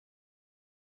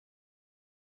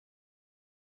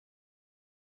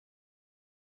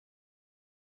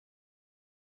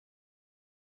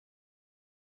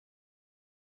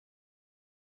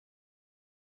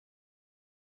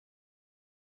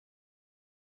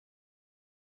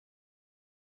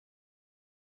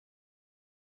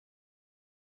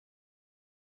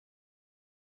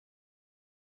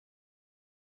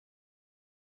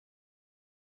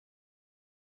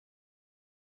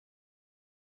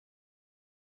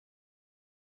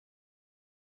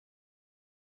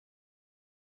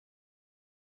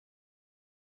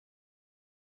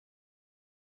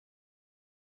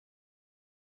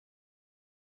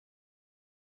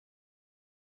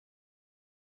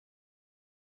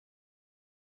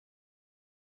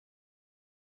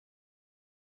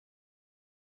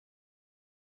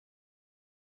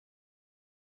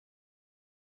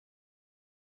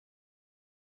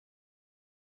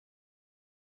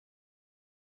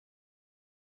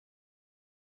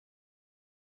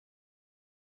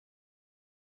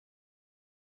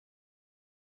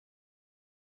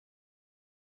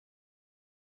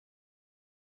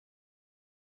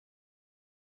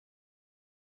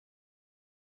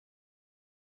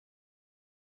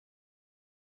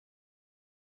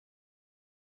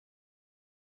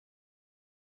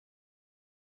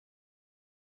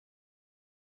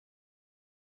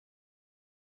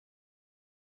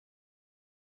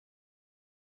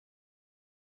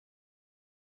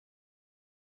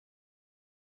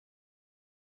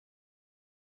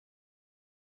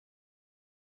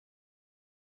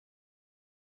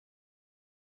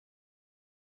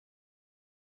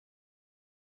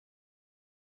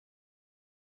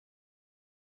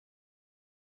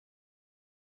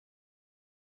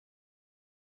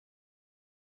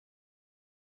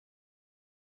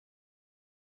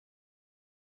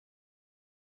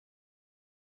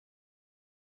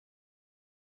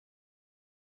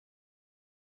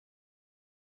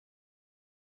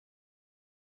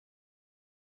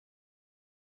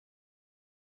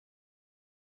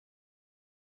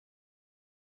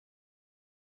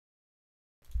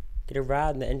Get a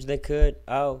ride in the engine that could.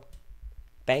 Oh.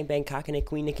 Bang, bang, cocking it,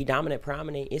 queen, Nikki, dominant,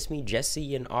 prominent. It's me,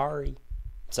 Jesse, and Ari.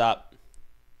 What's up?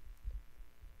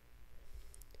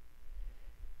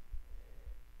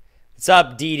 What's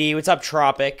up, DD? What's up,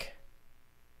 Tropic?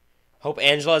 Hope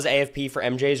Angela has AFP for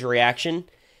MJ's reaction.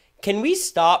 Can we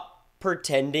stop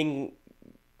pretending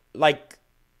like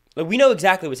we know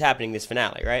exactly what's happening this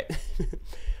finale, right?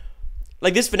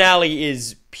 Like, this finale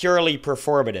is purely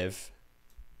performative.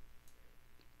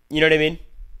 You know what I mean?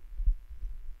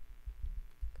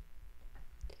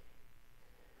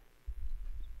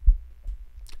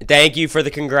 Thank you for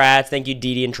the congrats. Thank you,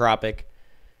 DD and Tropic.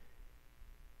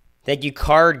 Thank you,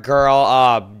 Card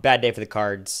Girl. Bad day for the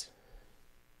cards.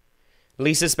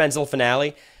 Lisa Spencil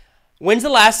finale. When's the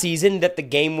last season that the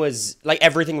game was, like,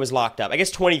 everything was locked up? I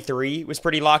guess 23 was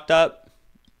pretty locked up.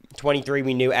 23,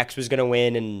 we knew X was going to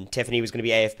win and Tiffany was going to be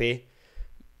AFP.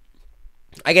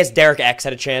 I guess Derek X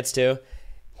had a chance, too.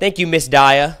 Thank you, Miss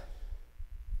Daya.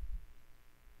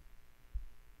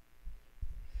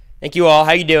 Thank you all.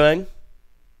 How you doing?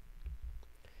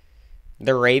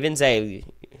 The Ravens,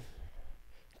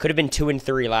 could have been 2 and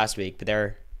 3 last week, but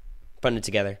they're putting it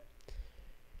together.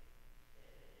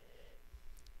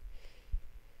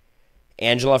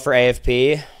 Angela for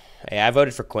AFP. Hey, I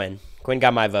voted for Quinn. Quinn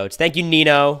got my votes. Thank you,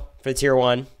 Nino, for the tier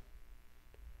 1.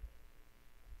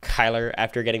 Kyler,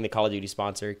 after getting the Call of Duty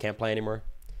sponsor, can't play anymore.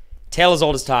 Tale as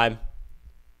old as time.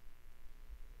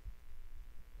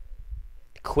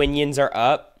 The Quinions are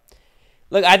up.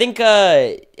 Look, I think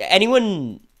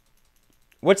anyone...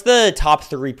 What's the top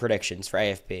 3 predictions for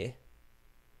AFP?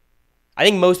 I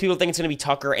think most people think it's going to be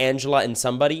Tucker, Angela, and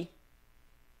somebody.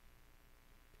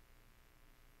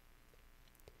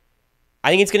 I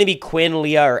think it's going to be Quinn,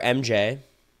 Leah, or MJ.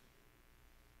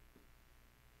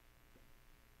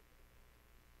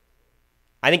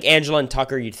 I think Angela and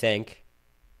Tucker, you'd think.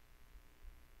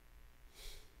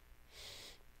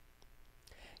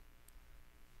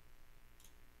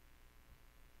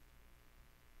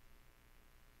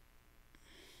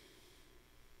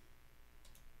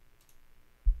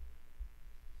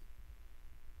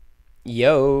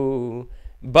 Yo.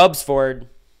 Bubsford.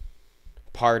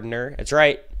 Partner. That's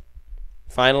right.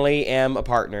 Finally am a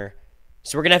partner.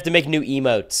 So we're going to have to make new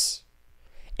emotes.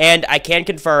 And I can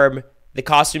confirm the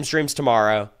costume stream's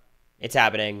tomorrow. It's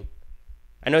happening.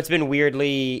 I know it's been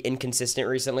weirdly inconsistent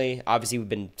recently. Obviously, we've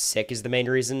been sick is the main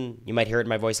reason. You might hear it in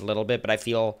my voice a little bit, but I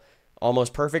feel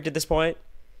almost perfect at this point.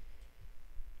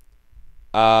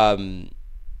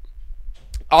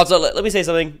 Also, let me say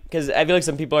something, because I feel like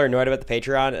some people are annoyed about the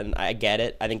Patreon, and I get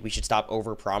it. I think we should stop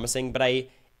over-promising, but I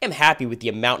am happy with the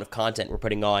amount of content we're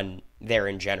putting on there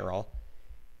in general.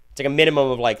 It's like a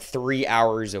minimum of like 3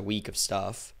 hours a week of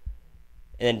stuff,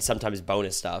 and then sometimes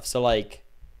bonus stuff. So, like,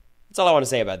 that's all I want to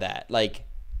say about that. Like,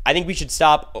 I think we should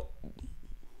stop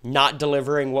not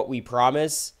delivering what we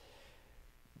promise,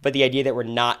 but the idea that we're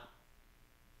not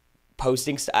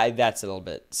posting stuff, that's a little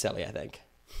bit silly, I think.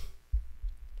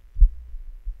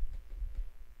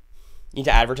 Need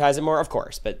to advertise it more? Of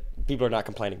course, but people are not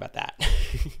complaining about that.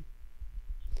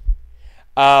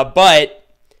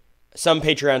 But some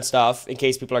Patreon stuff, in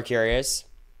case people are curious.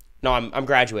 No, I'm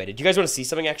graduated. Do you guys want to see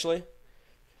something, actually?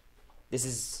 This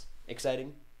is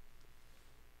exciting.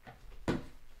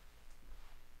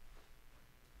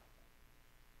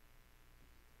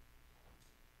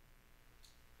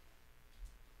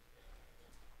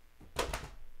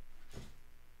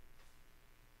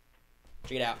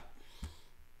 Check it out.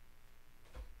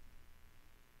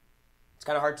 It's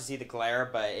kind of hard to see the glare,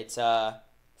 but it's a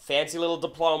fancy little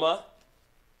diploma.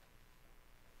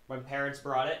 My parents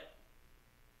brought it.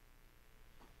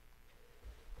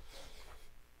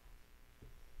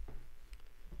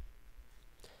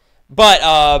 But,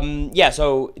 yeah,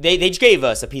 so they just gave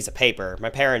us a piece of paper.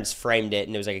 My parents framed it,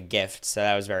 and it was like a gift, so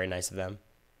that was very nice of them.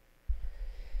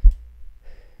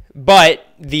 But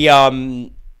the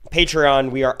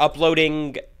Patreon, we are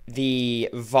uploading the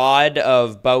VOD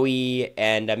of Bowie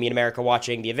and Me in America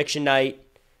watching the eviction night.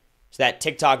 So that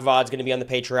TikTok VOD is going to be on the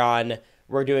Patreon.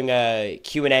 We're doing a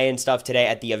Q&A and stuff today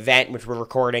at the event, which we're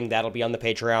recording. That'll be on the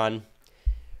Patreon.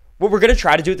 What we're going to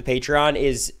try to do at the Patreon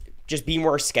is just be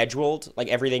more scheduled. Like,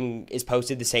 everything is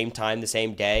posted the same time, the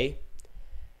same day.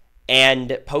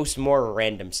 And post more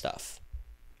random stuff.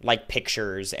 Like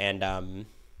pictures and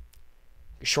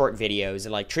short videos.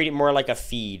 And, like, treat it more like a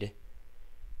feed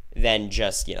than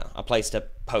just, you know, a place to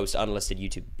post unlisted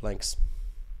YouTube links.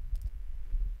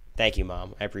 Thank you,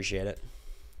 Mom. I appreciate it.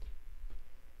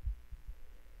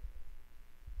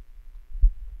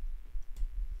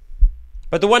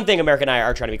 But the one thing America and I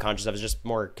are trying to be conscious of is just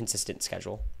more consistent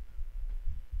schedule.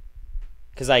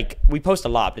 Because, like, we post a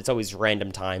lot, but it's always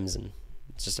random times, and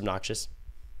it's just obnoxious.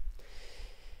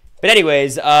 But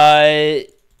anyways,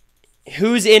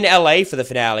 who's in LA for the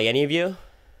finale? Any of you?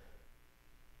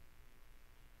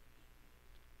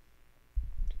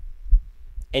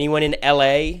 Anyone in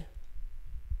LA?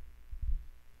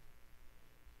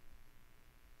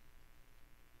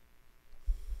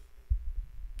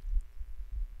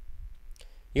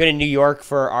 You're going to New York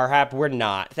for RHAP? We're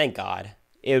not. Thank God.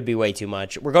 It would be way too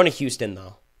much. We're going to Houston,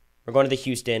 though. We're going to the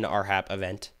Houston RHAP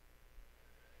event.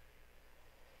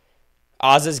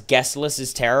 Oz's guest list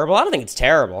is terrible. I don't think it's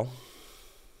terrible.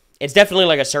 It's definitely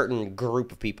like a certain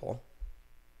group of people.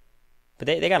 But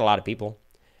they got a lot of people.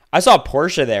 I saw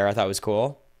Portia there. I thought it was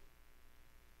cool.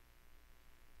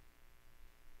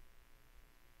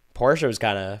 Portia was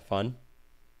kind of fun.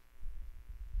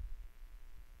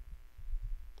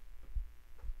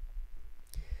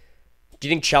 Do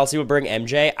you think Chelsea will bring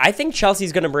MJ? I think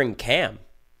Chelsea's going to bring Cam.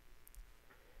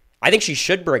 I think she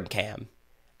should bring Cam.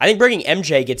 I think bringing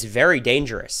MJ gets very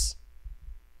dangerous.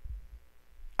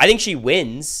 I think she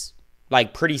wins,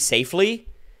 like, pretty safely.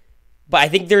 But I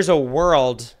think there's a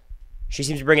world she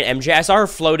seems to bring an MJ. I saw her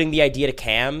floating the idea to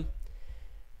Cam.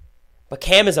 But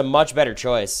Cam is a much better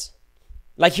choice.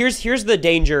 Like, here's the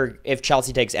danger if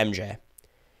Chelsea takes MJ.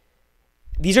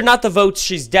 These are not the votes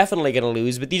she's definitely going to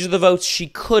lose, but these are the votes she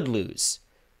could lose.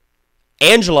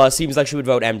 Angela seems like she would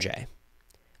vote MJ.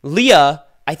 Leah,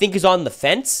 I think, is on the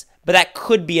fence, but that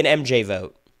could be an MJ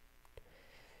vote.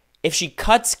 If she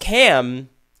cuts Cam,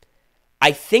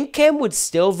 I think Cam would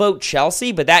still vote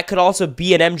Chelsea, but that could also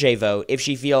be an MJ vote if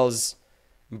she feels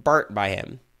burnt by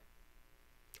him.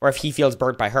 Or if he feels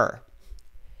burnt by her.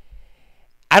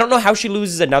 I don't know how she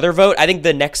loses another vote. I think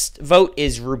the next vote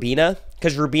is Rubina,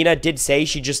 because Rubina did say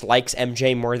she just likes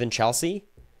MJ more than Chelsea.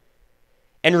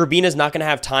 And Rubina's not going to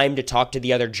have time to talk to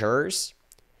the other jurors.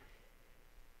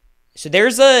 So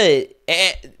there's a...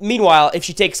 Meanwhile, if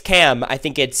she takes Cam, I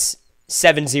think it's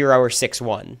 7-0 or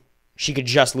 6-1. She could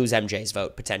just lose MJ's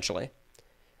vote, potentially.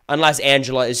 Unless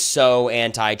Angela is so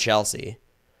anti-Chelsea.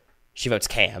 She votes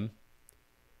Cam.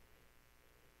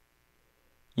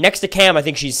 Next to Cam, I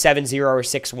think she's 7-0 or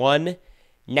 6-1.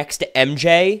 Next to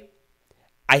MJ,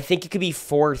 I think it could be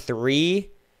 4-3.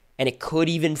 And it could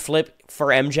even flip for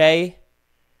MJ.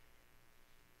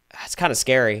 That's kind of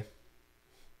scary.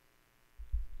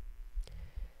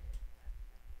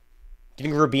 Do you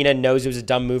think Rubina knows it was a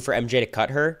dumb move for MJ to cut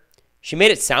her? She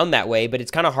made it sound that way, but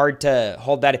it's kind of hard to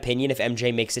hold that opinion if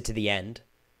MJ makes it to the end.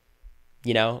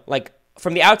 You know? Like,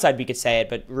 from the outside, we could say it,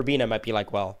 but Rubina might be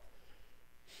like, well...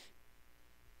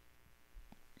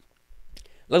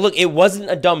 Like, look, it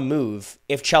wasn't a dumb move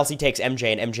if Chelsea takes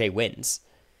MJ and MJ wins.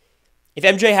 If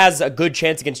MJ has a good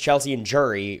chance against Chelsea in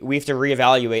jury, we have to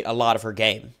reevaluate a lot of her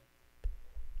game.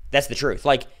 That's the truth.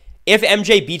 Like, if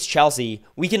MJ beats Chelsea,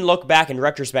 we can look back in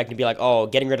retrospect and be like, oh,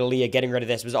 getting rid of Leah, getting rid of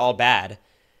this was all bad.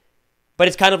 But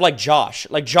it's kind of like Josh.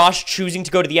 Like, Josh choosing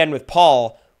to go to the end with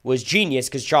Paul was genius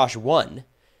because Josh won.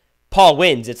 Paul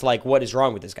wins. It's like, what is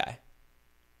wrong with this guy?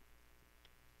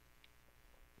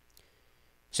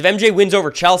 So if MJ wins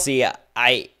over Chelsea,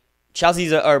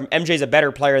 MJ's a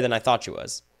better player than I thought she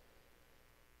was.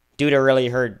 Due to really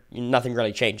her, nothing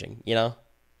really changing, you know?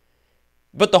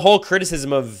 But the whole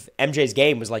criticism of MJ's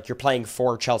game was like, you're playing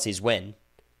for Chelsea's win.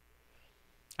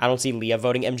 I don't see Leah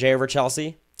voting MJ over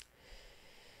Chelsea.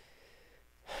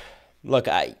 Look,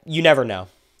 you never know.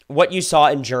 What you saw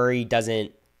in jury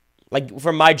doesn't... Like,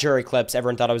 from my jury clips,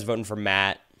 everyone thought I was voting for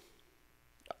Matt.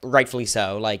 Rightfully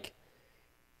so. Like,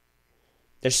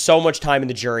 there's so much time in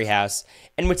the jury house.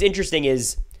 And what's interesting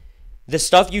is the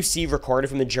stuff you see recorded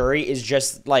from the jury is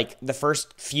just, like, the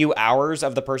first few hours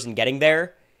of the person getting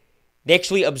there. They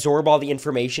actually absorb all the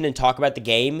information and talk about the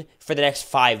game for the next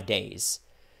 5 days.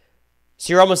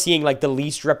 So you're almost seeing, like, the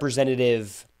least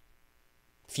representative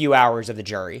few hours of the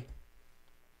jury.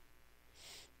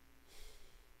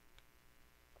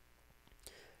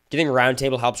 Do you think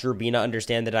Roundtable helps Rubina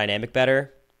understand the dynamic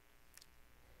better?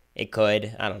 It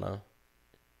could. I don't know.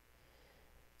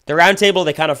 The Roundtable,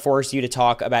 they kind of force you to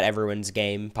talk about everyone's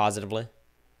game positively.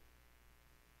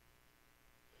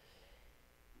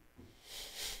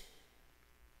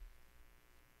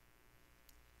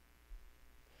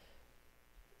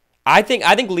 I think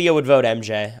Leah would vote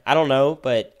MJ. I don't know,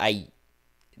 but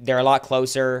they're a lot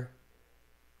closer.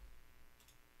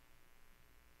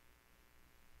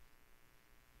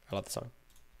 I love the song.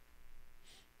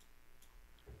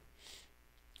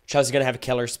 Chelsea's going to have a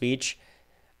killer speech.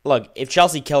 Look, if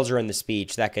Chelsea kills her in the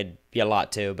speech, that could be a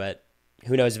lot too, but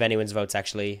who knows if anyone's votes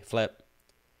actually flip.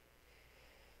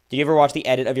 Did you ever watch the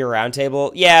edit of your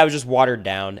Roundtable? Yeah, it was just watered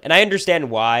down. And I understand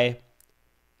why.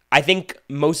 I think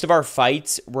most of our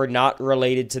fights were not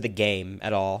related to the game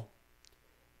at all.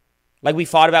 Like, we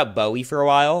fought about Bowie for a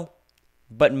while,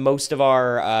 but most of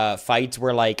our fights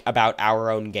were, like, about our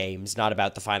own games, not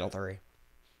about the final three.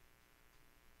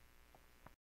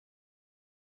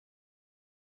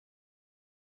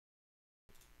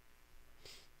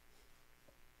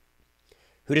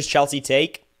 Who does Chelsea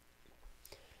take?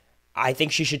 I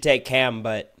think she should take Cam,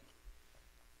 but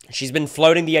she's been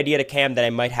floating the idea to Cam that I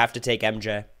might have to take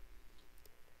MJ.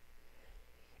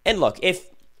 And look, if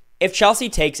Chelsea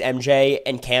takes MJ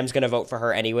and Cam's going to vote for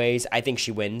her anyways, I think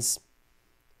she wins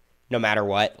no matter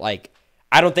what. Like,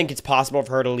 I don't think it's possible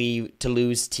for her to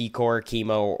lose T-Core,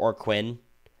 Chemo, or Quinn.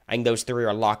 I think those three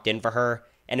are locked in for her.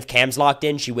 And if Cam's locked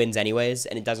in, she wins anyways,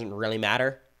 and it doesn't really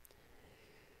matter.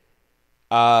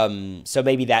 So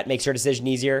maybe that makes her decision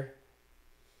easier.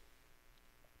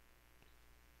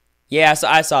 Yeah, so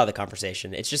I saw the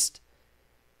conversation. It's just,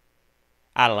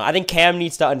 I don't know. I think Cam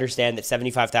needs to understand that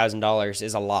 $75,000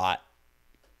 is a lot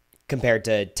compared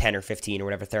to 10 or 15 or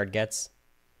whatever third gets.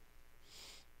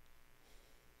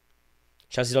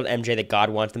 Chelsea told MJ that God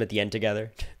wants them at the end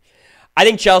together. I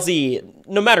think Chelsea,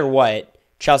 no matter what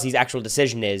Chelsea's actual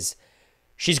decision is,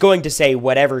 she's going to say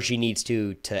whatever she needs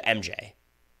to MJ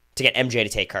to get MJ to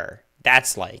take her.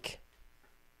 That's like...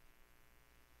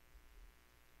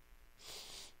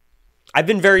 I've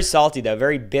been very salty, though.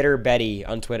 Very bitter Betty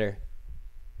on Twitter.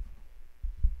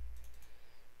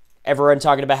 Everyone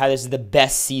talking about how this is the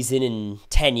best season in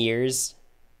 10 years.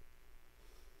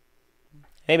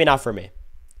 Maybe not for me.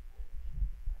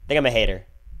 I think I'm a hater.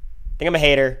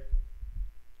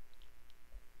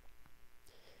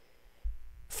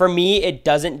 For me, it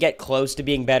doesn't get close to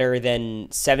being better than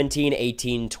 17,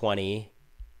 18, 20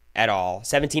 at all.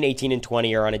 17, 18, and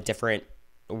 20 are on a different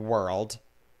world.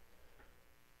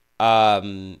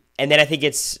 And then I think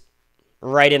it's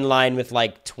right in line with,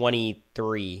 like,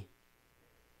 23.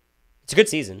 It's a good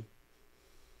season.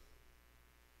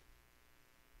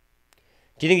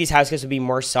 Do you think these house guests would be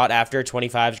more sought after?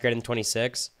 25 is greater than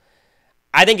 26?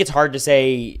 I think it's hard to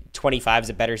say 25 is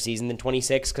a better season than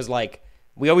 26 because, like,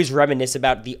 we always reminisce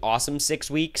about the awesome 6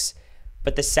 weeks,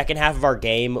 but the second half of our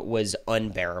game was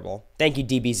unbearable. Thank you,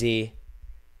 DBZ.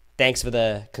 Thanks for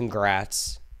the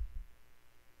congrats.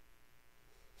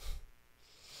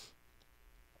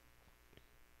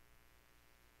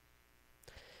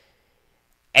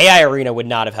 AI Arena would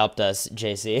not have helped us,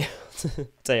 JC. I'll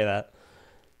tell you that.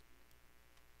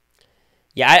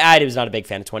 Yeah, I was not a big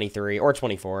fan of 23 or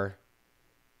 24.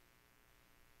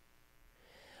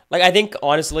 Like, I think,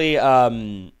 honestly, yeah,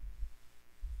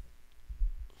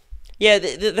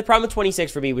 the problem with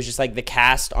 26 for me was just, like, the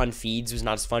cast on feeds was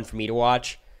not as fun for me to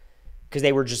watch because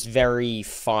they were just very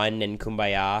fun and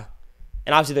kumbaya.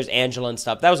 And obviously there's Angela and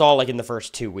stuff. That was all, like, in the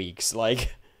first 2 weeks.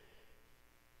 Like,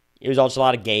 it was also a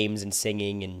lot of games and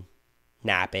singing and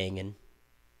napping and...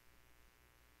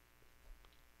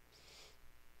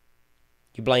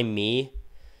 You blame me?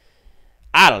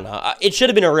 I don't know. It should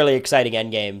have been a really exciting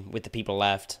endgame with the people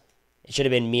left. It should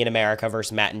have been me and America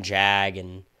versus Matt and Jag,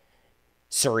 and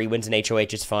Surrey wins an HOH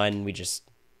is fun. It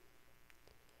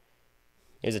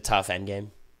was a tough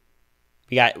endgame.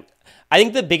 I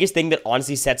think the biggest thing that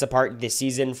honestly sets apart this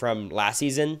season from last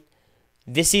season,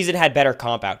 this season had better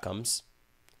comp outcomes.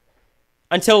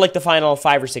 Until, like, the final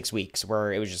 5 or 6 weeks,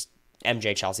 where it was just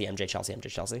MJ, Chelsea, MJ, Chelsea, MJ,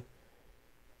 Chelsea.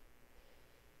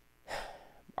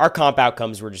 Our comp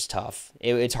outcomes were just tough.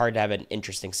 It's hard to have an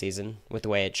interesting season with the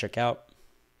way it shook out.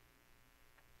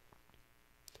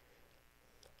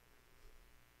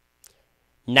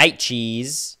 Night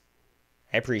Cheese.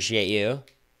 I appreciate you.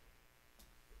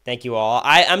 Thank you all.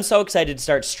 I'm so excited to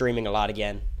start streaming a lot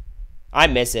again. I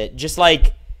miss it. Just,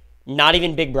 like, not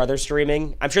even Big Brother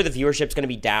streaming. I'm sure the viewership's going to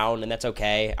be down, and that's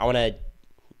okay. I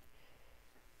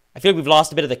feel like we've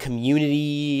lost a bit of the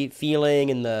community feeling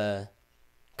and the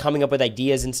coming up with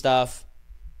ideas and stuff.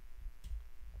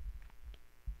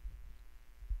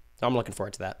 I'm looking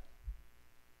forward to that.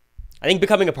 I think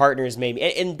becoming a partner is maybe...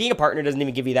 And being a partner doesn't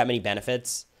even give you that many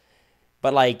benefits.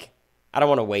 But, like, I don't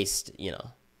want to waste,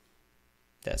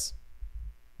 this.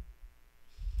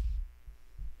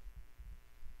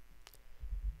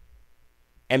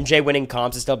 MJ winning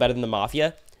comps is still better than the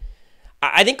Mafia.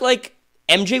 I think, like,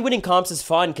 MJ winning comps is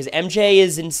fun because MJ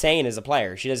is insane as a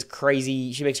player. She makes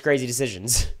crazy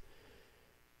decisions.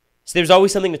 So there's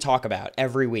always something to talk about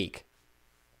every week.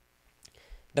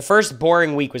 The first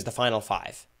boring week was the final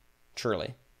 5,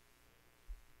 truly.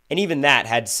 And even that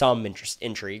had some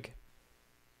intrigue.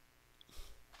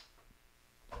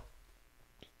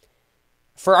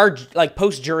 For our, like,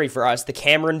 post-jury for us, the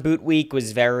Cameron boot week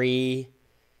was very...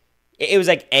 it was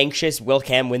like anxious. Will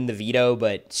Cam win the veto?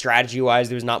 But strategy-wise,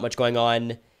 there was not much going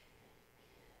on.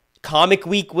 Comic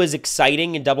Week was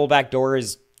exciting, and Double Backdoor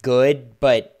is good,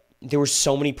 but there were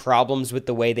so many problems with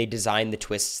the way they designed the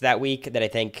twists that week that I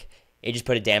think it just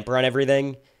put a damper on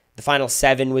everything. The Final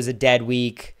 7 was a dead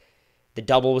week. The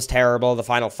double was terrible. The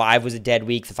Final 5 was a dead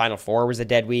week. The Final 4 was a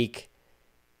dead week.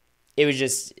 It was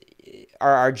just,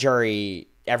 our jury,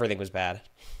 everything was bad.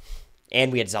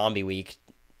 And we had Zombie Week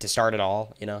to start it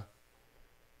all, you know?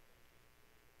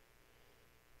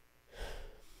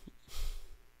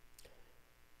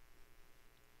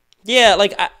 Yeah,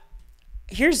 like,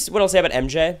 here's what I'll say about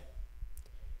MJ.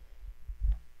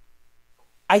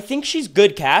 I think she's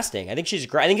good casting. I think she's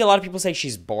great. I think a lot of people say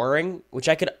she's boring, which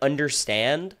I could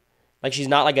understand. Like, she's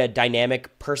not like a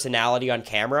dynamic personality on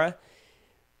camera.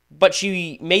 But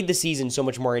she made the season so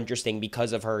much more interesting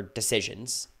because of her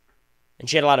decisions. And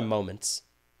she had a lot of moments.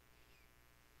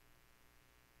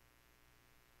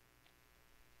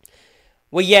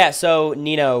 Well, yeah, so,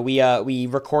 Nino, we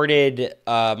recorded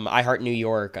I Heart New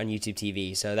York on YouTube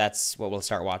TV, so that's what we'll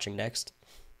start watching next.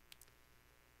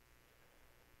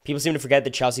 People seem to forget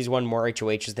that Chelsea's won more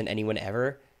HOHs than anyone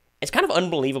ever. It's kind of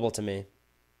unbelievable to me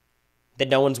that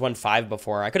no one's won 5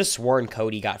 before. I could have sworn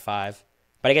Cody got 5,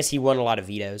 but I guess he won a lot of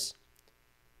vetoes.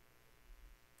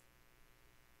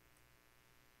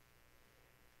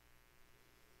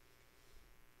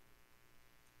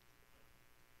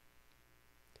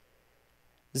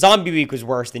 Zombie Week was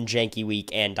worse than Janky Week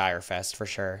and Dire Fest, for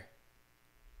sure.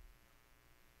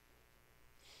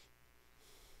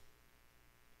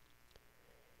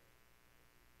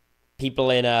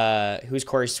 People in, who's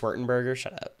Cory Swertenberger?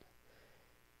 Shut up.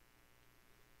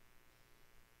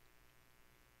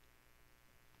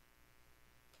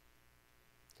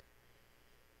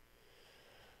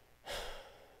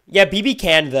 Yeah, BB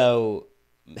Can, though,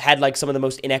 had, like, some of the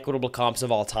most inequitable comps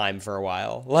of all time for a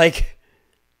while. Like,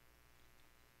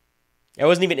 it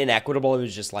wasn't even inequitable, it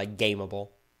was just, like, gameable.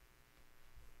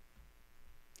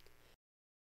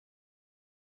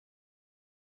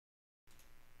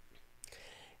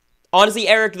 Honestly,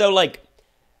 Eric, though, like,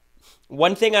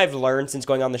 one thing I've learned since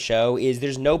going on the show is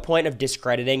there's no point of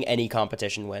discrediting any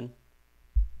competition win.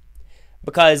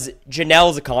 Because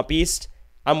Janelle's a comp beast.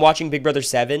 I'm watching Big Brother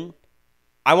 7.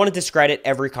 I want to discredit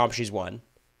every comp she's won.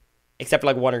 Except for,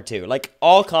 like, 1 or 2. Like,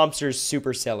 all comps are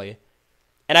super silly.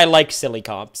 And I like silly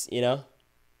comps, you know?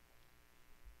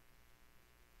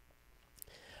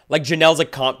 Like, Janelle's a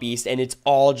comp beast, and it's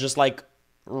all just, like,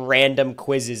 random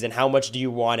quizzes and how much do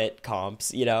you want it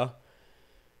comps, you know?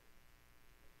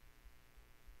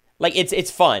 Like, it's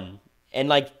fun. And,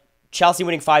 like, Chelsea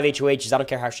winning 5 HOHs, I don't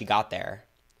care how she got there.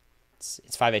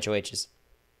 It's 5 HOHs.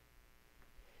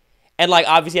 And, like,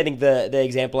 obviously, I think the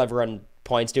example everyone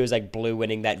points to is, like, Blue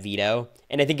winning that veto.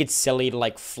 And I think it's silly to,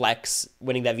 like, flex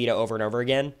winning that veto over and over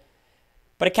again.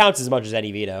 But it counts as much as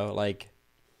any veto. Like,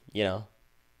 you know.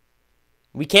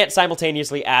 We can't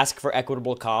simultaneously ask for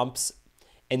equitable comps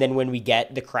and then when we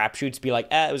get the crapshoots be like,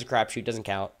 it was a crapshoot, doesn't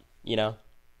count. You know?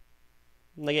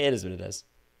 Like, it is what it is.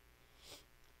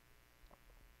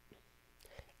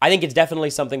 I think it's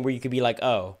definitely something where you could be like,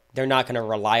 oh, they're not going to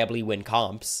reliably win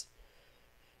comps.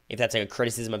 If that's like a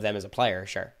criticism of them as a player,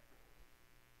 sure.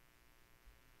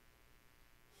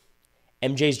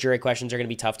 MJ's jury questions are going to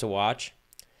be tough to watch.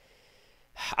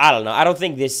 I don't know. I don't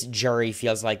think this jury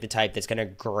feels like the type that's going to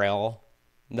grill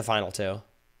the final 2.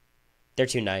 They're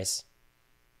too nice.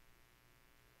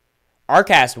 Our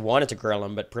cast wanted to grill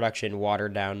them, but production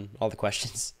watered down all the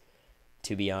questions,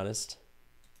 to be honest.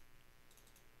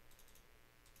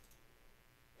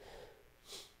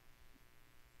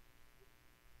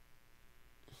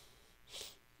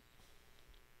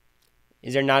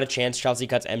 Is there not a chance Chelsea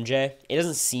cuts MJ? It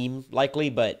doesn't seem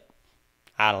likely, but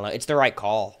I don't know. It's the right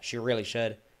call. She really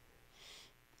should.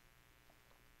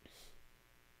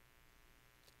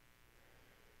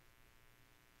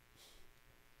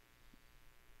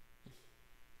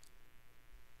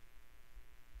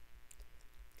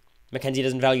 Mackenzie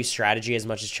doesn't value strategy as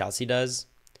much as Chelsea does.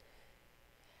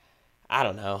 I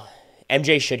don't know.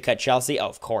 MJ should cut Chelsea. Oh,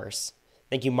 of course.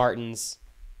 Thank you, Martins.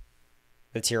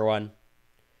 The tier 1.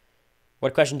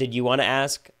 What question did you want to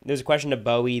ask? There was a question to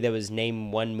Bowie that was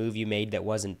name one move you made that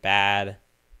wasn't bad.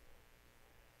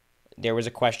 There was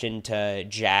a question to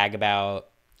Jag about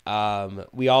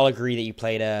we all agree that you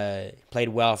played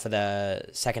well for the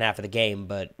second half of the game,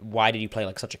 but why did you play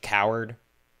like such a coward?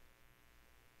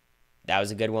 That was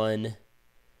a good one.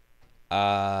 We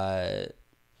had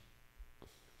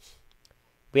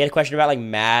a question about like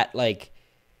Matt, like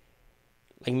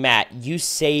Like, Matt, you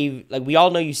saved, like, we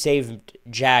all know you saved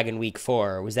Jag in week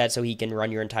 4. Was that so he can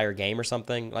run your entire game or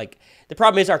something? Like, the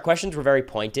problem is our questions were very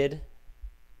pointed.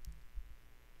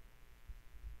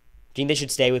 Do you think they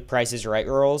should stay with Price is Right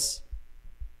rules?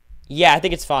 Yeah, I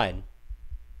think it's fine.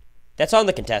 That's on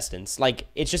the contestants. Like,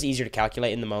 it's just easier to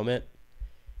calculate in the moment.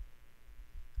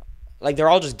 Like, they're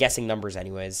all just guessing numbers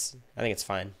anyways. I think it's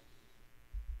fine.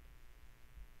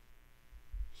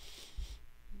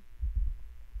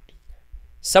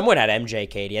 Someone had MJ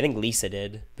Katie. I think Lisa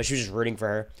did, but she was just rooting for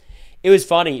her. It was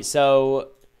funny. So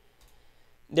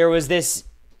there was this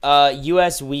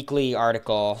U.S. Weekly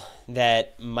article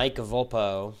that Mike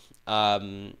Volpo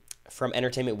from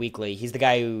Entertainment Weekly, he's the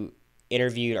guy who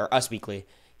interviewed, or Us Weekly,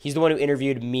 he's the one who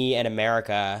interviewed me and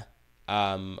America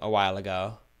a while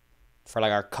ago for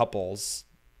like our couples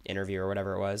interview or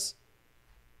whatever it was.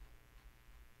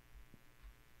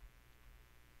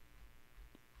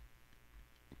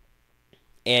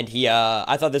 And he,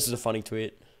 I thought this was a funny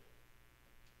tweet.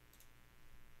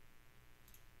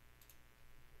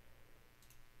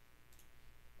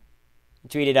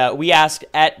 Tweeted out, we asked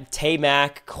at Tay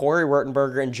Mack, Cory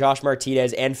Wertenberger, and Josh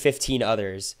Martinez, and 15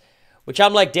 others. Which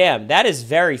I'm like, damn, that is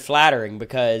very flattering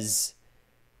because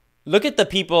look at the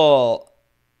people.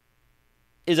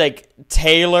 Is like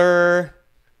Taylor.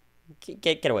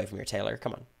 Get away from here, Taylor.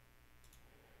 Come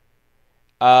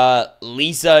on.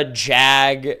 Lisa,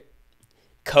 Jag,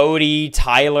 Cody,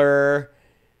 Tyler,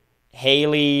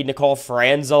 Haley, Nicole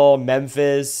Franzel,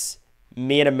 Memphis,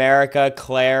 me in America,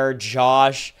 Claire,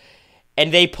 Josh.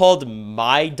 And they pulled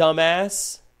my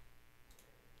dumbass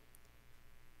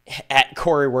at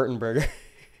Cory Wertenberger.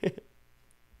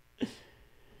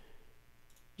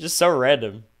 Just so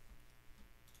random.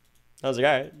 I was like,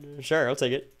 all right, sure, I'll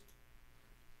take it.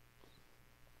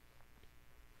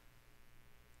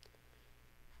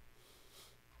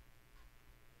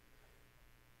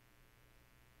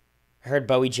 I heard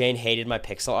Bowie Jane hated my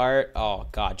pixel art. Oh,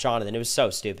 God, Jonathan, it was so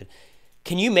stupid.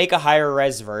 Can you make a higher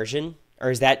res version? Or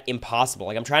is that impossible?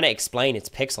 Like, I'm trying to explain it's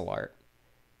pixel art.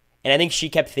 And I think she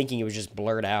kept thinking it was just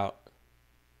blurred out.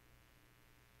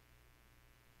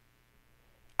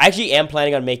 I actually am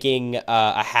planning on making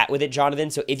a hat with it, Jonathan.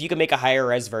 So if you can make a higher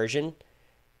res version,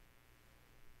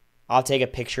 I'll take a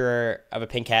picture of a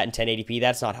pink hat in 1080p.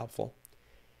 That's not helpful.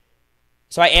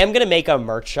 So I am going to make a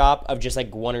merch shop of just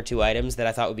like 1 or 2 items that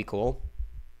I thought would be cool.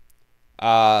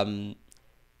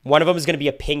 One of them is going to be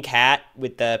a pink hat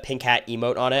with the pink hat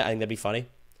emote on it. I think that'd be funny.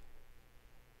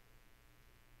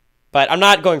 But I'm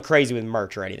not going crazy with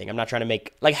merch or anything. I'm not trying to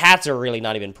make... Like, hats are really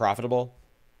not even profitable.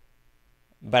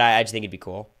 But I just think it'd be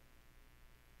cool.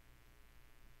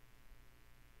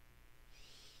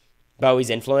 Bowie's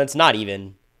influence? Not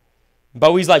even.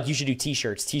 Bowie's like, you should do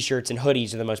t-shirts. T-shirts and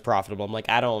hoodies are the most profitable. I'm like,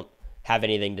 I don't have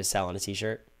anything to sell on a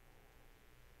t-shirt.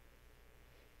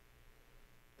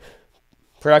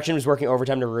 Production was working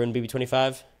overtime to ruin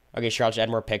BB25. Okay, sure, I'll just add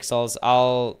more pixels.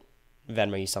 I'll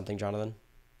Venmo you something, Jonathan.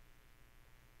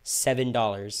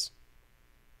 $7.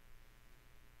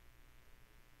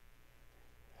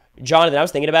 Jonathan, I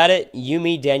was thinking about it. You,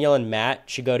 me, Daniel, and Matt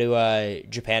should go to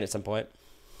Japan at some point.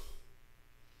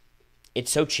 It's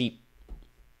so cheap.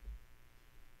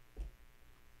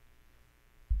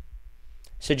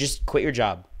 So just quit your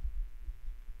job.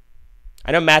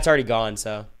 I know Matt's already gone,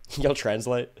 so you'll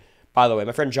translate. By the way,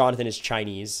 my friend Jonathan is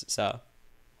Chinese, so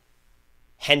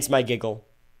hence my giggle.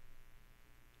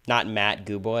 Not Matt,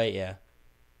 goo boy, yeah.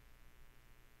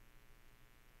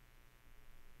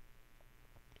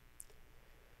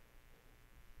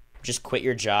 Just quit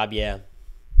your job, yeah.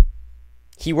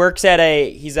 He works at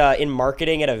he's in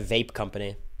marketing at a vape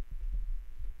company.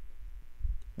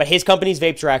 But his company's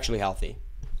vapes are actually healthy.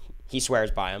 He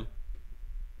swears by them.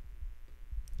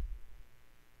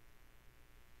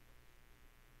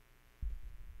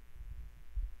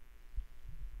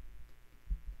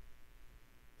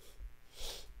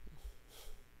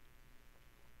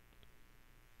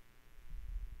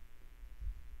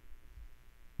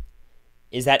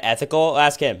 Is that ethical?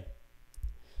 Ask him.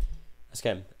 Ask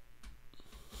him.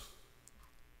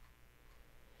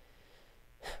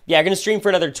 Yeah, I'm going to stream for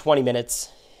another 20 minutes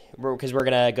because we're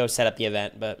going to go set up the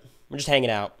event, but we're just hanging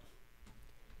out.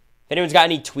 If anyone's got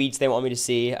any tweets they want me to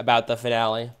see about the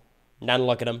finale, I'm down to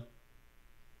look at them.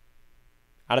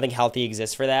 I don't think healthy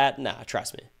exists for that. Nah,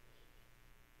 trust me.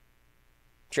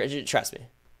 Trust me.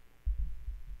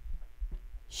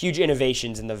 Huge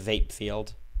innovations in the vape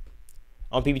field.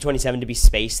 I want PB27 to be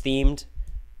space-themed.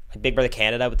 Like Big Brother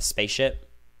Canada with the spaceship.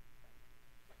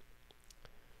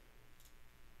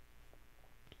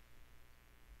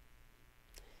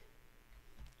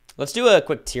 Let's do a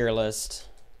quick tier list.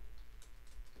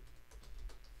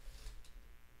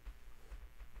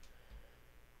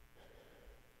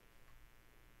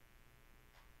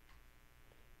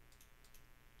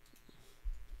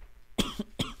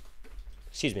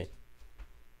 Excuse me.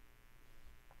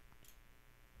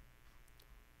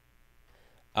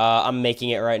 I'm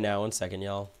making it right now. 1 second,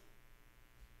 y'all.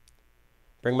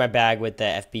 Bring my bag with the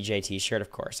FBJ t-shirt. Of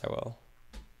course I will.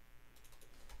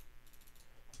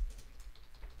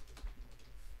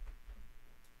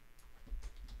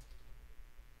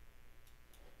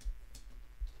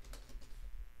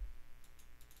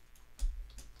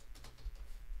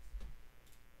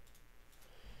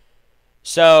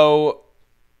 So,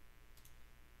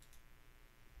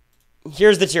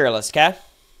 here's the tier list, okay?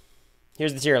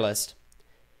 Here's the tier list.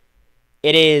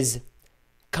 It is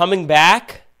coming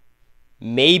back,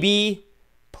 maybe,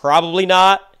 probably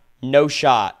not, no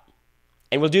shot.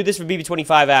 And we'll do this for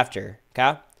BB25 after,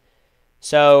 okay?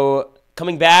 So,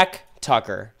 coming back,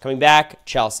 Tucker. Coming back,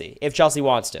 Chelsea, if Chelsea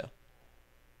wants to.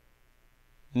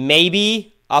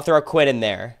 Maybe I'll throw Quinn in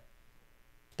there.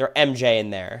 Throw MJ in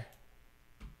there.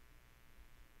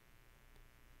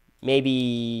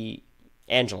 Maybe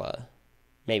Angela.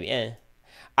 Maybe,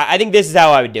 I think this is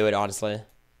how I would do it, honestly.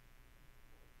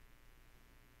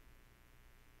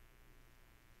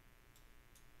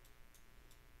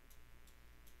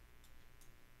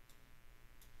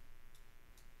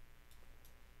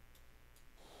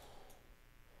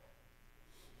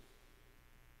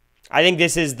 I think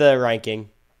this is the ranking.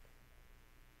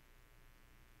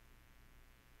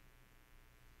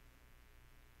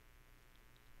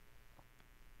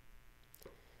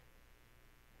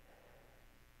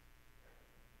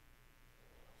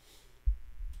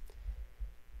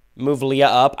 Move Leah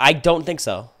up? I don't think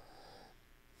so.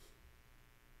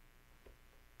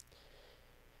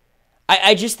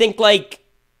 I just think, like,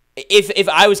 if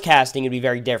I was casting, it'd be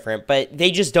very different. But they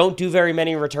just don't do very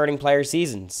many returning player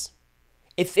seasons.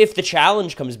 If the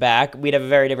challenge comes back, we'd have a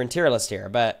very different tier list here.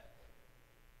 But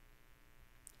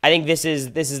I think this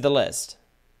is the list.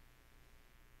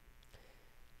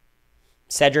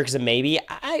 Cedric's a maybe.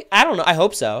 I don't know. I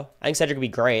hope so. I think Cedric would be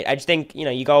great. I just think,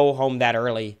 you go home that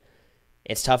early.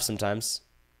 It's tough sometimes.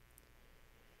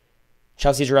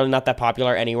 Chelsea's really not that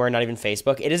popular anywhere, not even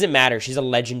Facebook. It doesn't matter. She's a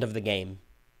legend of the game.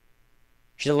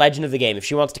 She's a legend of the game. If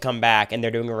she wants to come back and they're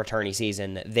doing a returnee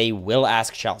season, they will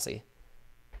ask Chelsea.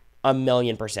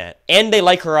 1,000,000%. And they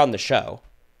like her on the show.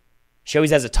 She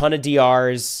always has a ton of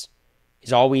DRs.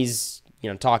 He's always,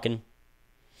 talking.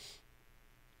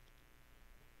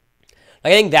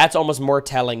 Like, I think that's almost more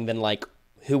telling than, like,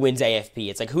 who wins AFP.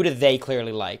 It's like, who do they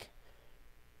clearly like?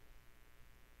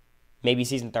 Maybe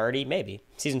season 30? Maybe.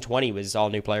 Season 20 was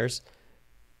all new players.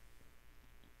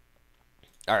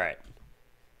 All right.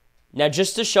 Now,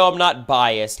 just to show I'm not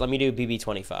biased, let me do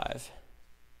BB25.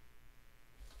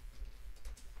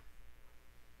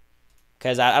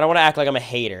 Because I don't want to act like I'm a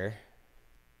hater.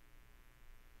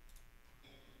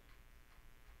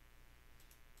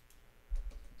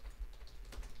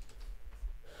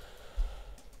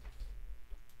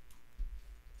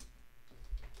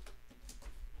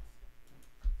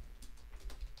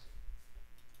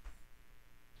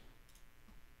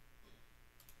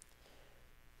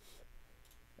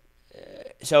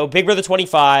 So, Big Brother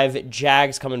 25,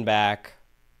 Jags coming back.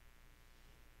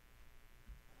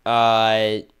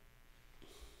 Coming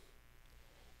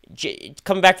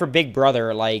back for Big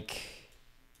Brother, like...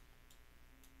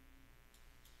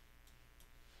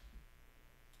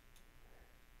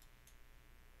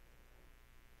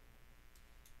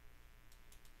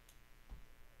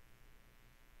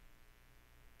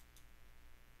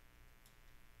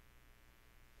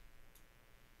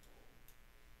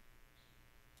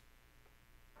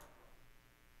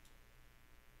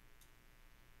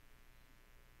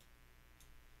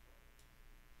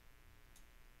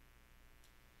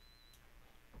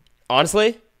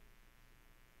 Honestly,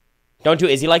 don't do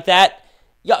Izzy like that.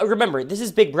 Yeah, remember, this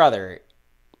is Big Brother.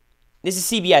 This is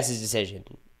CBS's decision.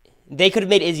 They could have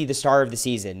made Izzy the star of the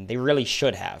season. They really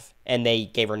should have. And they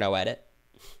gave her no edit.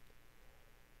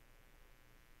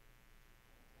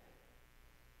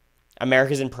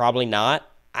 America's in probably not.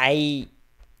 I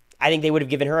think they would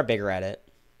have given her a bigger edit.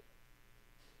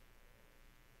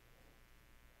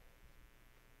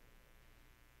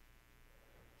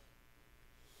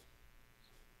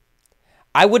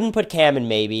 I wouldn't put Cam in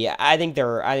maybe. I think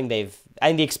the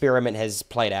experiment has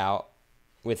played out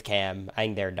with Cam. I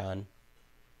think they're done.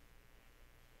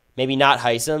 Maybe not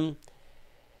Heisem.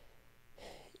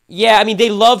 Yeah, I mean, they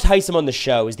loved Heisem on the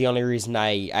show is the only reason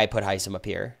I put Heisem up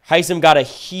here. Heisem got a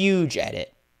huge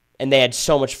edit, and they had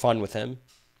so much fun with him.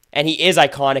 And he is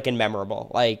iconic and memorable.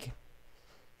 Like...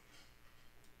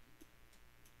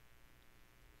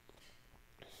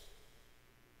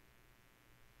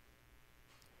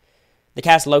 The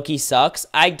cast low-key sucks?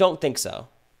 I don't think so.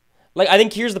 Like, I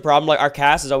think here's the problem. Like, our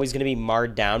cast is always going to be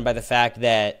marred down by the fact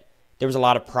that there was a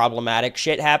lot of problematic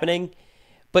shit happening.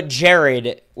 But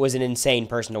Jared was an insane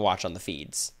person to watch on the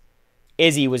feeds.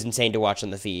 Izzy was insane to watch on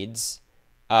the feeds.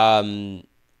 Suri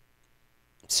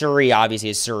obviously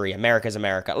is Suri. America's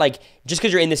America. Like, just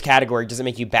because you're in this category doesn't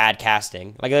make you bad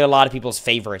casting. Like, a lot of people's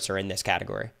favorites are in this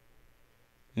category.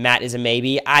 Matt is a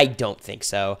maybe. I don't think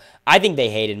so. I think they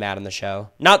hated Matt on the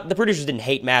show. Not the producers didn't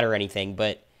hate Matt or anything,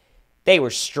 but they were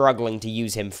struggling to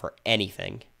use him for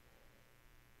anything.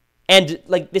 And,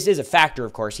 like, this is a factor,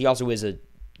 of course. He also is a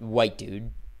white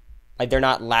dude. Like, they're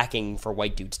not lacking for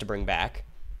white dudes to bring back.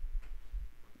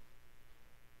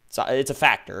 It's a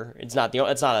factor. It's not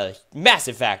a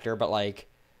massive factor, but,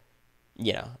 like,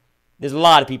 you know, there's a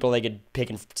lot of people they could pick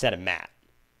instead of Matt.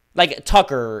 Like,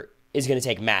 Tucker is going to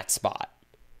take Matt's spot.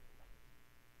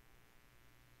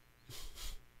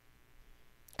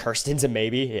 Kirsten's a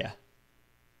maybe, yeah.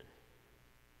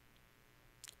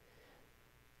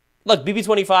 Look,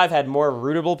 BB25 had more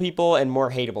rootable people and more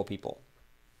hateable people,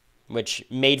 which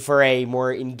made for a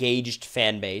more engaged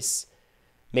fan base.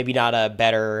 Maybe not a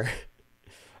better,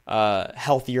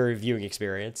 healthier viewing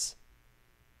experience.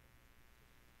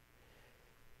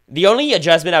 The only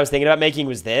adjustment I was thinking about making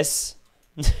was this.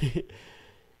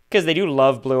 Because they do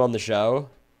love Blue on the show.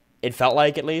 It felt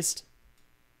like, at least.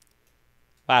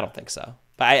 I don't think so.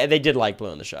 But they did like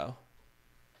Blue on the show.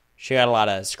 She got a lot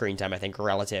of screen time, I think,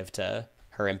 relative to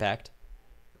her impact.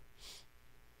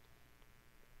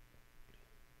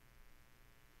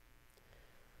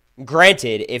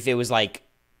 Granted, if it was like,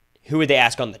 who would they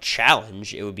ask on the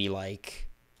challenge, it would be like...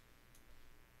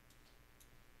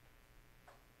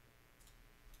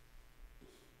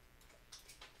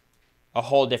 a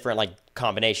whole different, like,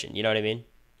 combination. You know what I mean?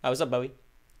 Oh, what's up, Bowie?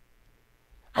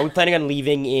 Are we planning on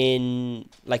leaving in,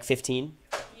 like, 15?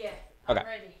 Yeah, I'm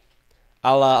ready.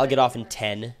 I'll get off in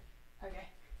 10. Okay.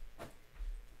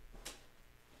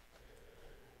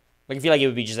 Like, I feel like it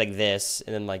would be just like this,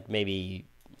 and then, like, maybe...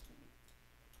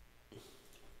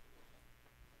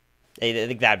 I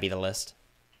think that would be the list.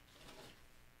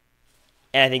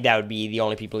 And I think that would be the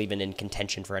only people even in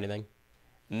contention for anything.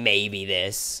 Maybe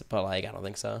this, but, like, I don't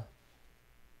think so.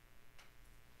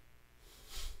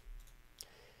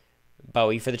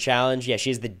 Bowie for the challenge. Yeah, she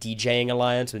has the DJing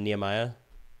alliance with Nehemiah.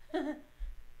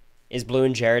 Is Blue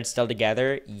and Jared still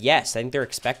together? Yes, I think they're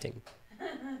expecting.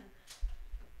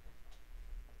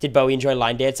 Did Bowie enjoy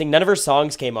line dancing? None of her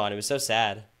songs came on. It was so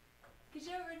sad. Because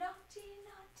you're a naughty,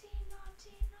 naughty,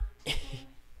 naughty, naughty.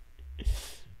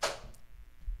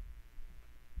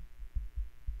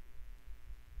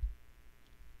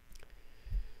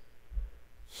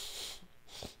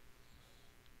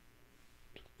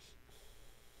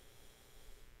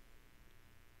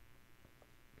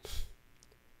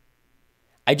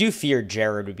 I do fear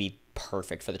Jared would be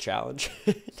perfect for the challenge.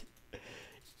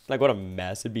 Like, what a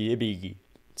mess. It'd be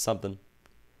something.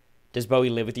 Does Bowie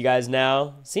live with you guys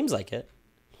now? Seems like it.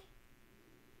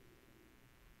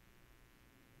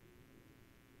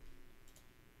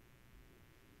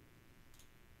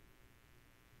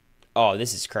 Oh,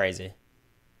 this is crazy.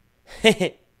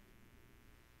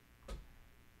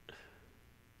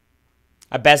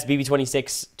 A best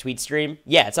BB26 tweet stream?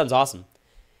 Yeah, it sounds awesome.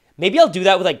 Maybe I'll do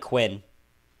that with, like, Quinn.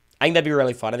 I think that'd be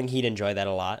really fun. I think he'd enjoy that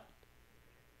a lot.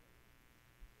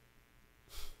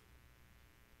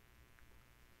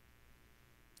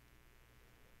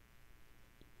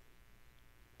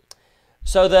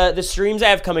 So the streams I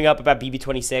have coming up about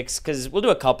BB26, because we'll do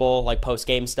a couple, like,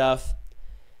 post-game stuff.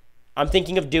 I'm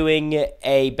thinking of doing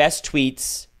a best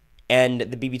tweets and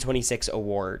the BB26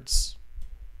 awards.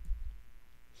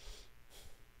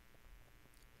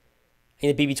 I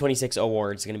think the BB26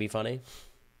 awards is going to be funny.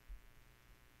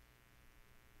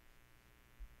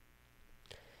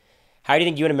 How do you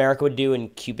think you and America would do in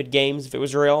Cupid games if it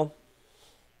was real?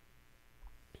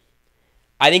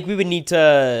 I think we would need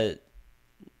to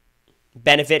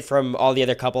benefit from all the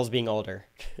other couples being older.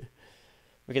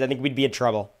 Because I think we'd be in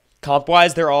trouble.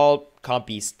 Comp-wise, they're all comp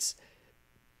beasts.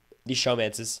 These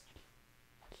showmances.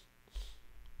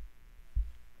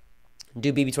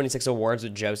 Do BB26 awards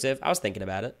with Joseph? I was thinking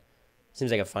about it. Seems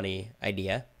like a funny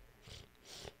idea.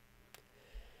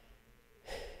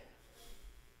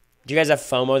 Do you guys have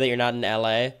FOMO that you're not in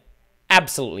LA?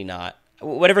 Absolutely not.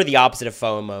 Whatever the opposite of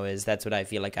FOMO is, that's what I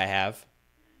feel like I have.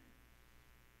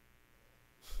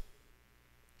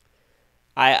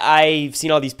 I've seen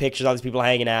all these pictures, all these people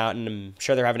hanging out, and I'm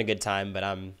sure they're having a good time, but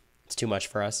it's too much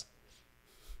for us.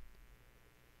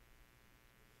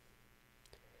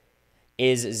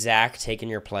 Is Zach taking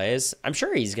your plays? I'm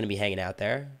sure he's going to be hanging out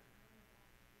there.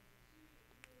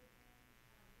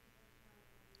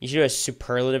 You should do a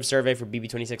superlative survey for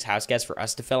BB26 house guests for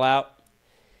us to fill out.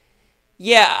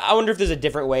 Yeah, I wonder if there's a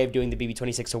different way of doing the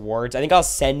BB26 awards. I think I'll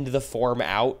send the form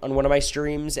out on one of my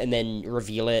streams and then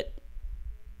reveal it,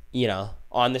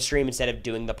 on the stream instead of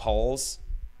doing the polls.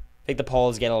 I think the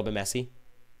polls get a little bit messy.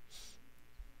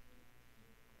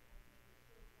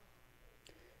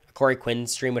 A Cory Quinn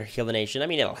stream would heal the nation. I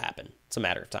mean, it'll happen. It's a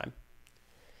matter of time.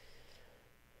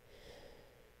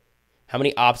 How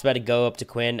many ops about to go up to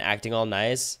Quinn acting all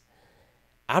nice?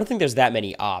 I don't think there's that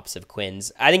many ops of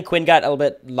Quinn's. I think Quinn got a little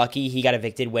bit lucky he got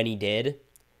evicted when he did.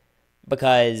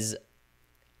 Because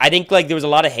I think there was a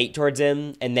lot of hate towards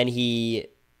him and then he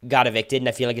got evicted and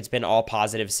I feel like it's been all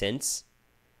positive since.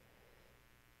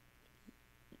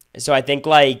 So I think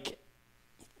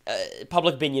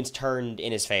public opinion's turned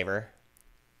in his favor.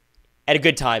 At a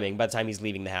good timing by the time he's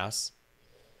leaving the house.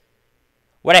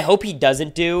 What I hope he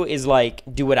doesn't do is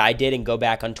do what I did and go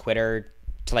back on Twitter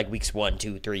to weeks 1,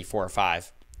 2, 3, 4,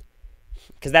 5.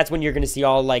 Because that's when you're going to see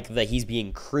all the he's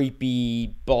being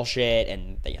creepy bullshit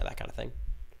and that kind of thing.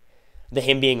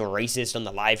 Him being racist on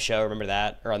the live show, remember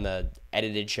that? Or on the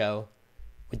edited show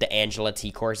with the Angela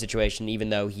T-Core situation, even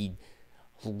though he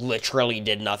literally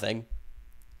did nothing.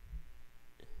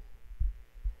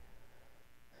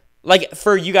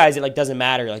 For you guys, it doesn't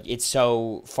matter. It's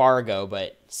so far ago,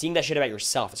 but seeing that shit about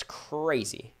yourself is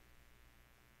crazy.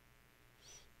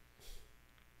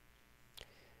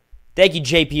 Thank you,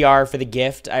 JPR, for the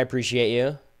gift. I appreciate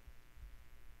you.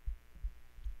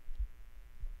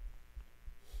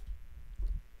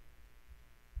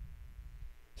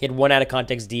 He had one out of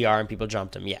context DR and people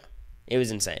jumped him. Yeah, it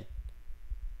was insane.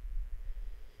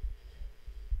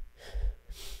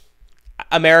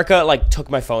 America, took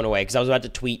my phone away because I was about to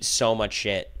tweet so much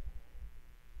shit.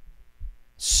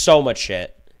 So much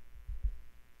shit.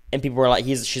 And people were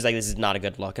she's like, this is not a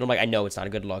good look. And I'm like, I know it's not a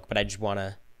good look, but I just want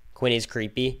to. Quinn is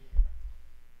creepy.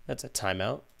 That's a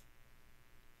timeout.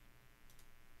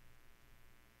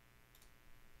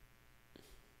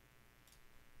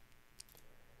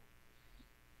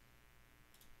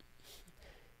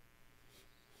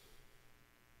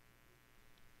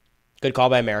 Good call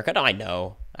by America. No, I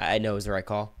know. I know it was the right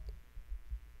call.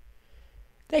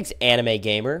 Thanks, Anime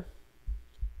Gamer.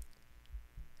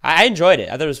 I enjoyed it.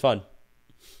 I thought it was fun.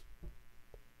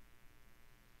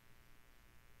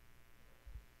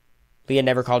 Leah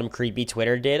never called him creepy.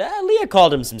 Twitter did. Leah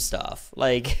called him some stuff.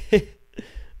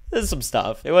 There's some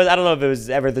stuff. I don't know if it was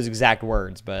ever those exact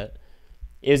words, but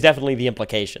it was definitely the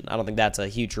implication. I don't think that's a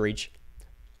huge reach.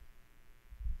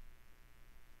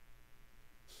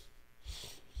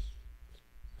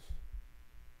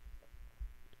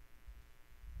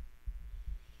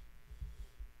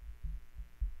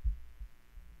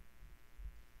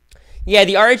 Yeah,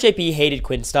 the RHAP hated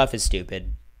Quinn stuff is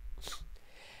stupid.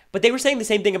 But they were saying the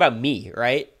same thing about me,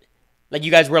 right?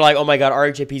 You guys were like, oh my god,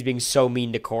 RHAP's being so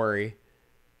mean to Cory.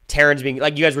 Terran's being, you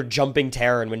guys were jumping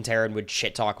Terran when Terran would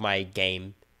shit talk my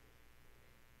game.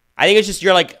 I think it's just,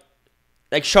 you're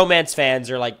Showman's fans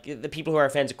or the people who are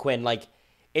fans of Quinn,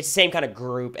 it's the same kind of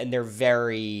group and they're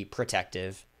very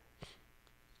protective.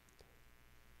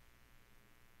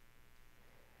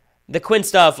 The Quinn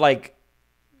stuff,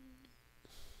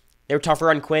 they were tougher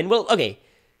on Quinn. Well, okay.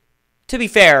 To be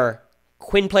fair,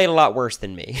 Quinn played a lot worse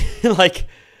than me.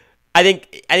 I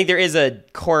think there is a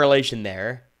correlation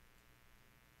there.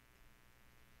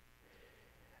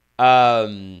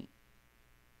 But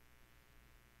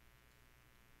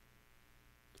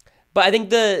I think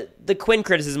the Quinn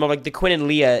criticism of the Quinn and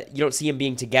Leah, you don't see them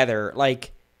being together.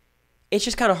 It's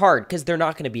just kind of hard because they're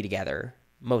not going to be together,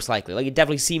 most likely. It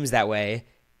definitely seems that way.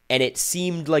 And it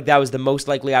seemed like that was the most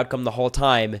likely outcome the whole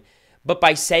time. But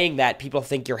by saying that, people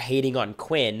think you're hating on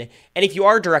Quinn. And if you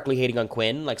are directly hating on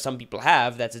Quinn, like some people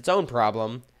have, that's its own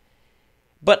problem.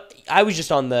 But I was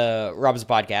just on the Rob's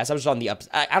podcast. I was just on the ups.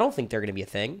 I don't think they're going to be a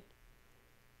thing.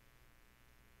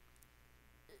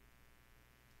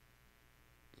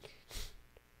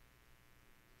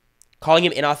 Calling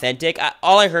him inauthentic.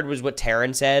 All I heard was what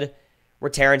Terran said.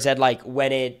 Where Terran said,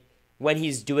 when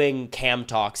he's doing cam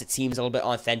talks, it seems a little bit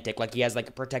authentic. He has a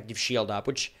protective shield up,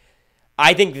 which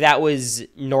I think that was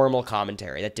normal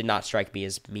commentary. That did not strike me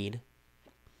as mean.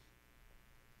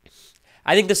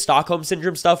 I think the Stockholm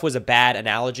Syndrome stuff was a bad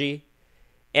analogy,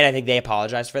 and I think they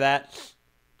apologized for that.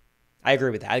 I agree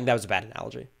with that. I think that was a bad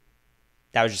analogy.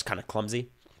 That was just kind of clumsy.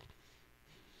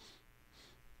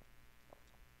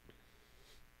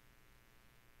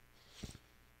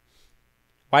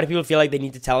 Why do people feel like they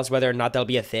need to tell us whether or not there'll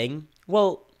be a thing?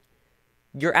 Well,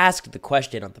 you're asked the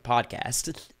question on the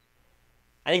podcast.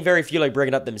 I think very few bring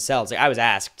it up themselves. I was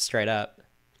asked straight up.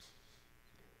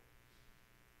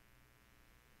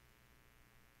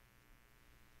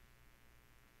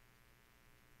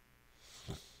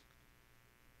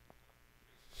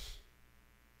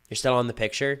 You're still on the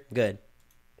picture? Good.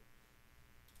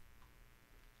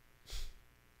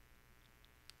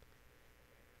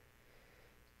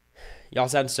 Y'all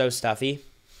sound so stuffy.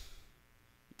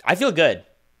 I feel good.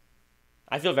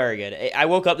 I feel very good. I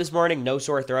woke up this morning, no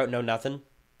sore throat, no nothing.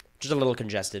 Just a little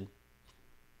congested.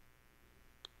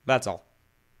 That's all.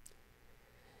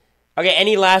 Okay,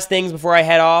 any last things before I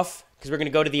head off? Because we're going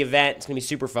to go to the event. It's going to be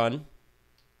super fun.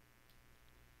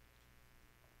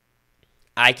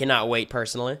 I cannot wait,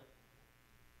 personally.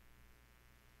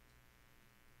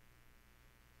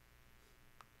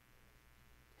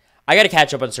 I got to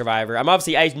catch up on Survivor.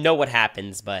 I know what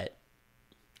happens, but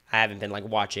I haven't been, like,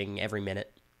 watching every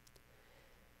minute.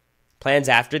 Plans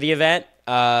after the event?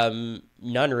 None,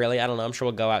 really. I don't know. I'm sure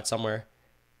we'll go out somewhere.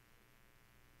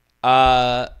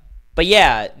 But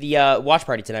yeah, the watch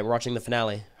party tonight. We're watching the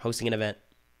finale, hosting an event.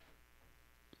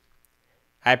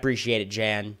 I appreciate it,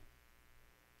 Jan.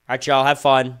 All right, y'all, have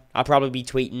fun. I'll probably be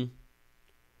tweeting.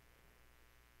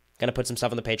 Gonna put some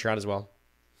stuff on the Patreon as well.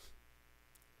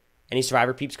 Any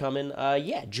Survivor peeps coming?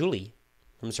 Yeah, Julie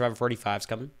from Survivor 45's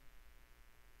coming.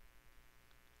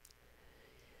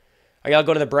 Are y'all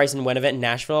going to the Bryson Wen event in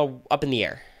Nashville? Up in the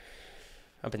air.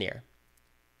 Up in the air.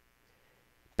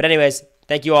 But anyways,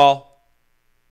 thank you all.